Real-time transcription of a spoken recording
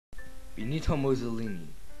Benito Mussolini,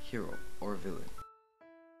 hero or villain.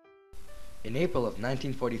 In April of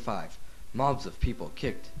 1945, mobs of people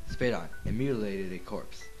kicked, spit on, and mutilated a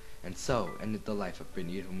corpse, and so ended the life of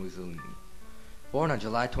Benito Mussolini. Born on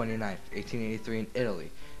July 29, 1883 in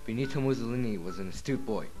Italy, Benito Mussolini was an astute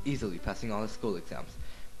boy, easily passing all his school exams.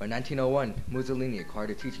 By 1901, Mussolini acquired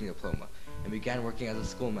a teaching diploma and began working as a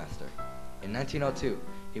schoolmaster. In 1902,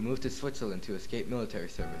 he moved to Switzerland to escape military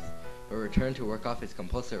service, but returned to work off his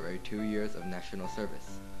compulsory 2 years of national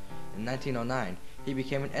service. In 1909, he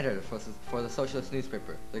became an editor for the socialist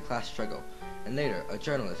newspaper, The Class Struggle, and later a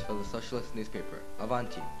journalist for the socialist newspaper,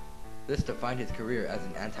 Avanti. This defined his career as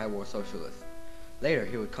an anti-war socialist. Later,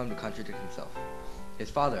 he would come to contradict himself. His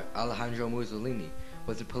father, Alejandro Mussolini,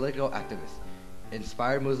 was a political activist,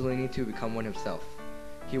 inspired Mussolini to become one himself.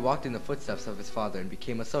 He walked in the footsteps of his father and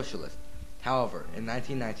became a socialist. However, in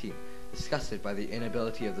 1919, disgusted by the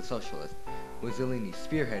inability of the socialists, Mussolini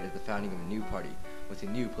spearheaded the founding of a new party with a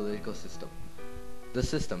new political system. The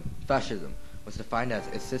system, fascism, was defined as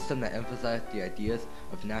a system that emphasized the ideas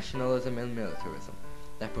of nationalism and militarism,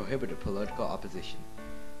 that prohibited political opposition.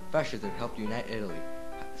 Fascism helped unite Italy,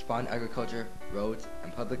 spawned agriculture, roads,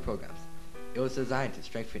 and public programs. It was designed to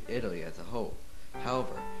strengthen Italy as a whole.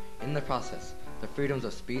 However, in the process, the freedoms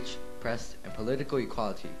of speech, press, and political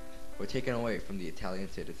equality were taken away from the Italian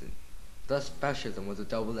citizen. Thus, fascism was a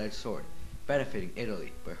double-edged sword, benefiting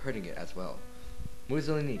Italy but hurting it as well.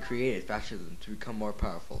 Mussolini created fascism to become more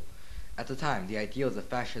powerful. At the time, the ideals of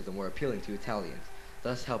fascism were appealing to Italians,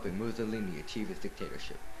 thus helping Mussolini achieve his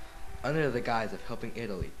dictatorship. Under the guise of helping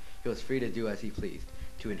Italy, he was free to do as he pleased,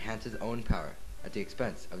 to enhance his own power at the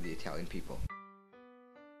expense of the Italian people.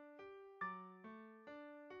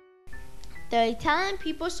 The Italian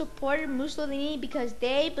people supported Mussolini because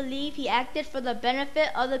they believed he acted for the benefit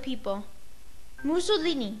of the people.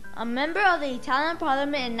 Mussolini, a member of the Italian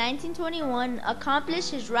parliament in 1921, accomplished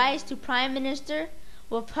his rise to prime minister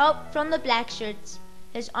with help from the black shirts,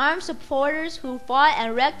 his armed supporters who fought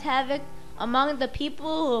and wreaked havoc among the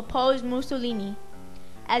people who opposed Mussolini.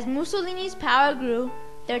 As Mussolini's power grew,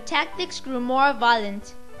 their tactics grew more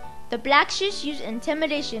violent. The black shirts used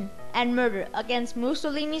intimidation and murder against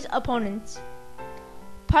Mussolini's opponents.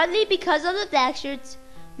 Partly because of the black shirts,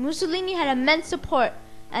 Mussolini had immense support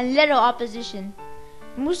and little opposition.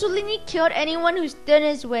 Mussolini killed anyone who stood in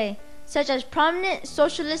his way, such as prominent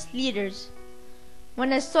socialist leaders.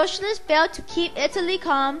 When the socialists failed to keep Italy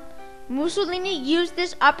calm, Mussolini used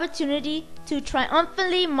this opportunity to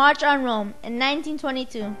triumphantly march on Rome in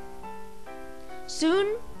 1922.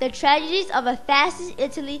 Soon, the tragedies of a fascist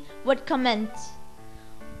Italy would commence.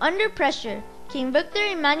 Under pressure, King Victor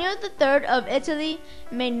Emmanuel III of Italy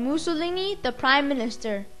made Mussolini the prime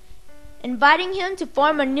minister, inviting him to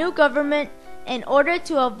form a new government in order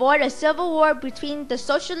to avoid a civil war between the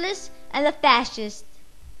socialists and the fascists.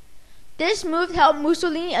 This move helped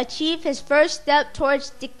Mussolini achieve his first step towards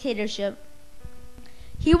dictatorship.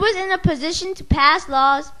 He was in a position to pass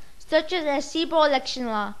laws such as the Cibo election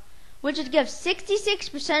law, which would give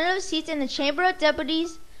 66% of the seats in the Chamber of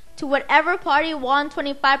Deputies to whatever party won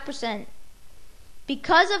 25%.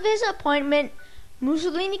 Because of his appointment,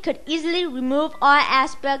 Mussolini could easily remove all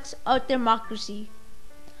aspects of democracy.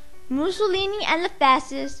 Mussolini and the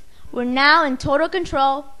fascists were now in total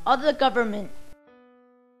control of the government.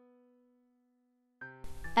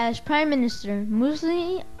 As prime minister,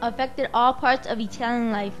 Mussolini affected all parts of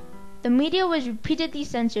Italian life. The media was repeatedly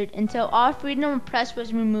censored until all freedom of press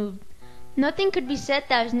was removed. Nothing could be said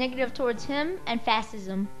that was negative towards him and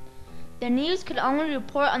fascism. The news could only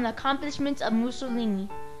report on the accomplishments of Mussolini.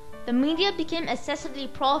 The media became excessively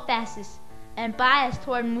pro-fascist and biased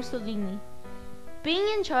toward Mussolini. Being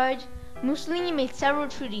in charge, Mussolini made several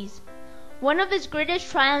treaties. One of his greatest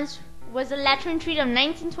triumphs was the Lateran Treaty of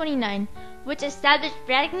 1929, which established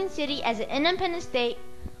Vatican City as an independent state,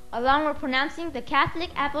 along with pronouncing the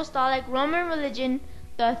Catholic Apostolic Roman religion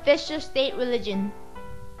the official state religion.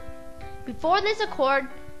 Before this accord,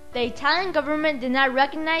 the Italian government did not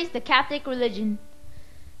recognize the Catholic religion.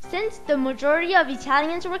 Since the majority of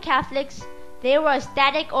Italians were Catholics, they were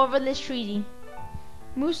ecstatic over this treaty.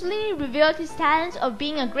 Mussolini revealed his talents of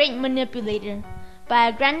being a great manipulator by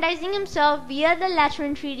aggrandizing himself via the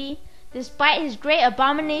Lateran Treaty, despite his great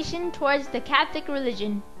abomination towards the Catholic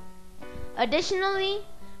religion. Additionally,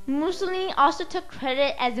 Mussolini also took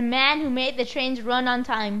credit as the man who made the trains run on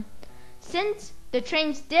time, since the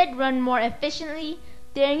trains did run more efficiently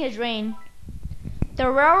during his reign.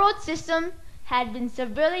 The railroad system had been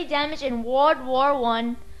severely damaged in World War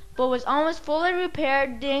I, but was almost fully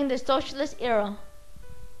repaired during the socialist era.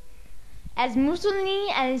 As Mussolini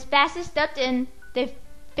and his fascists stepped in, they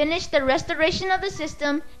finished the restoration of the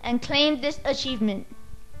system and claimed this achievement.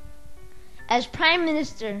 As Prime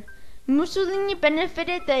Minister, Mussolini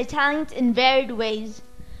benefited the Italians in varied ways.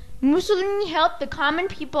 Mussolini helped the common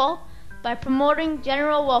people by promoting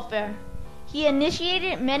general welfare. He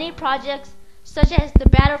initiated many projects such as the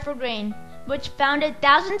Battle for Grain, which founded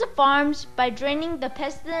thousands of farms by draining the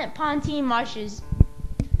pestilent Pontine marshes.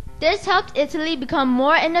 This helped Italy become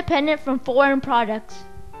more independent from foreign products.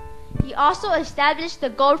 He also established the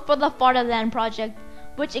Gold for the Fatherland project,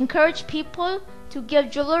 which encouraged people to give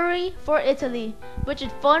jewelry for Italy, which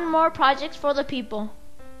would fund more projects for the people.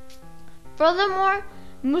 Furthermore,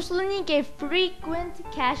 Mussolini gave frequent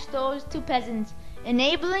cash doles to peasants,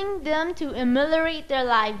 enabling them to ameliorate their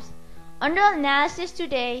lives. Under analysis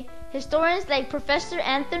today, historians like Professor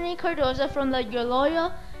Anthony Cardoza from the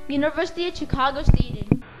Loyola University of Chicago stated,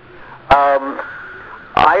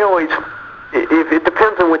 It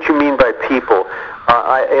depends on what you mean by people.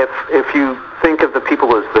 If you think of the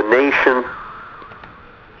people as the nation,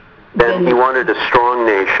 then he wanted a strong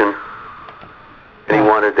nation, and he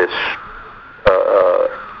wanted this.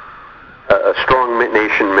 A strong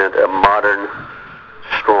nation meant a modern,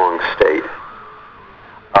 strong state.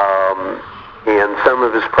 And some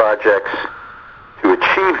of his projects to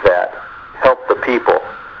achieve that helped the people,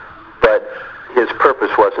 but his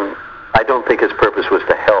purpose wasn't. I don't think his purpose was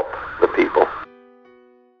to help the people.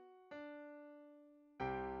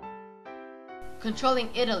 Controlling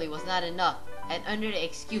Italy was not enough, and under the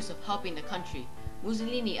excuse of helping the country,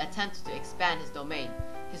 Mussolini attempted to expand his domain.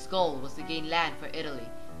 His goal was to gain land for Italy,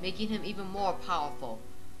 making him even more powerful.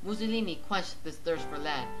 Mussolini quenched this thirst for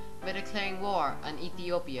land by declaring war on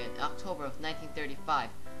Ethiopia in October of 1935.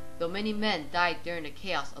 Though many men died during the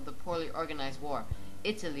chaos of the poorly organized war,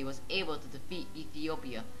 Italy was able to defeat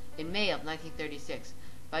Ethiopia in May of 1936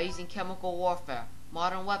 by using chemical warfare,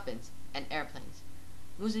 modern weapons, and airplanes.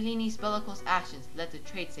 Mussolini's bellicose actions led to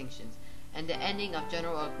trade sanctions and the ending of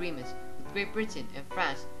general agreements with Great Britain and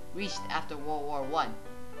France reached after World War I.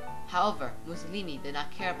 However, Mussolini did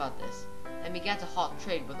not care about this and began to halt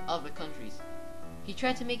trade with other countries. He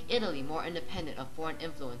tried to make Italy more independent of foreign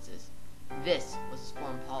influences. This was his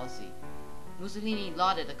foreign policy. Mussolini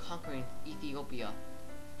lauded the conquering Ethiopia.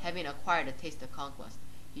 Having acquired a taste of conquest,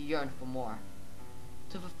 he yearned for more.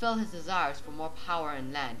 To fulfill his desires for more power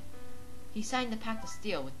and land, he signed the Pact of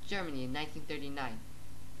Steel with Germany in 1939.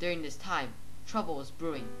 During this time, trouble was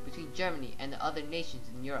brewing between Germany and the other nations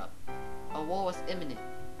in Europe. A war was imminent,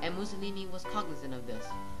 and Mussolini was cognizant of this.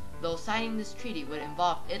 Though signing this treaty would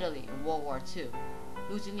involve Italy in World War II,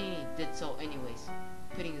 Mussolini did so anyways,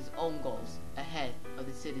 putting his own goals ahead of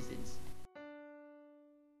the citizens.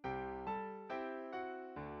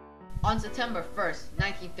 On September 1st,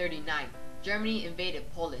 1939, Germany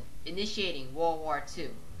invaded Poland, initiating World War II.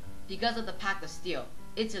 Because of the Pact of Steel,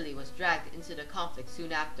 Italy was dragged into the conflict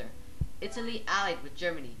soon after. Italy allied with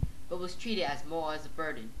Germany, but was treated as more as a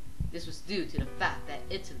burden. This was due to the fact that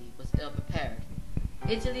Italy was ill-prepared.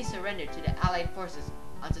 Italy surrendered to the Allied forces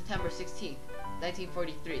on September 16,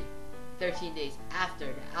 1943, 13 days after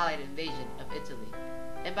the Allied invasion of Italy.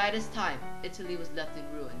 And by this time, Italy was left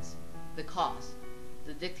in ruins. The cause: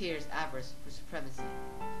 the dictator's avarice for supremacy.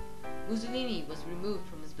 Mussolini was removed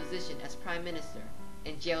from his position as prime minister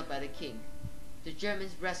and jailed by the king. The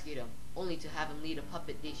Germans rescued him, only to have him lead a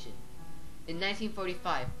puppet nation. In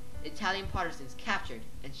 1945, Italian partisans captured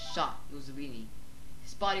and shot Mussolini.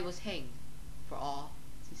 His body was hanged for all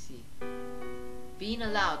to see. Being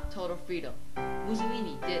allowed total freedom,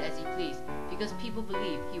 Mussolini did as he pleased because people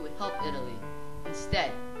believed he would help Italy.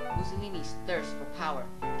 Instead, Mussolini's thirst for power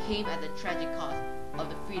came at the tragic cost of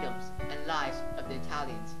the freedoms and lives of the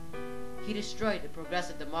Italians. He destroyed the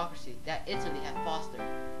progressive democracy that Italy had fostered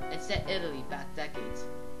and set Italy back decades,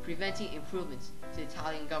 preventing improvements to the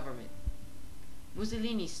Italian government.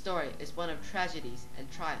 Mussolini's story is one of tragedies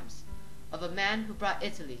and triumphs, of a man who brought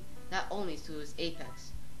Italy not only to its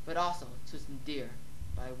apex, but also to its nadir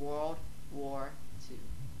by World War II.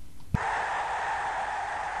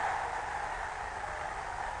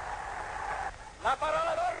 La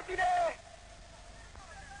parola d'ordine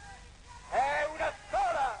è una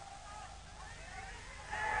sola.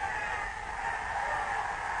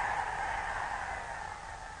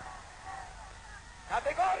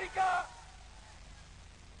 Categorica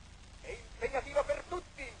e impegnativa per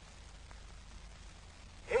tutti.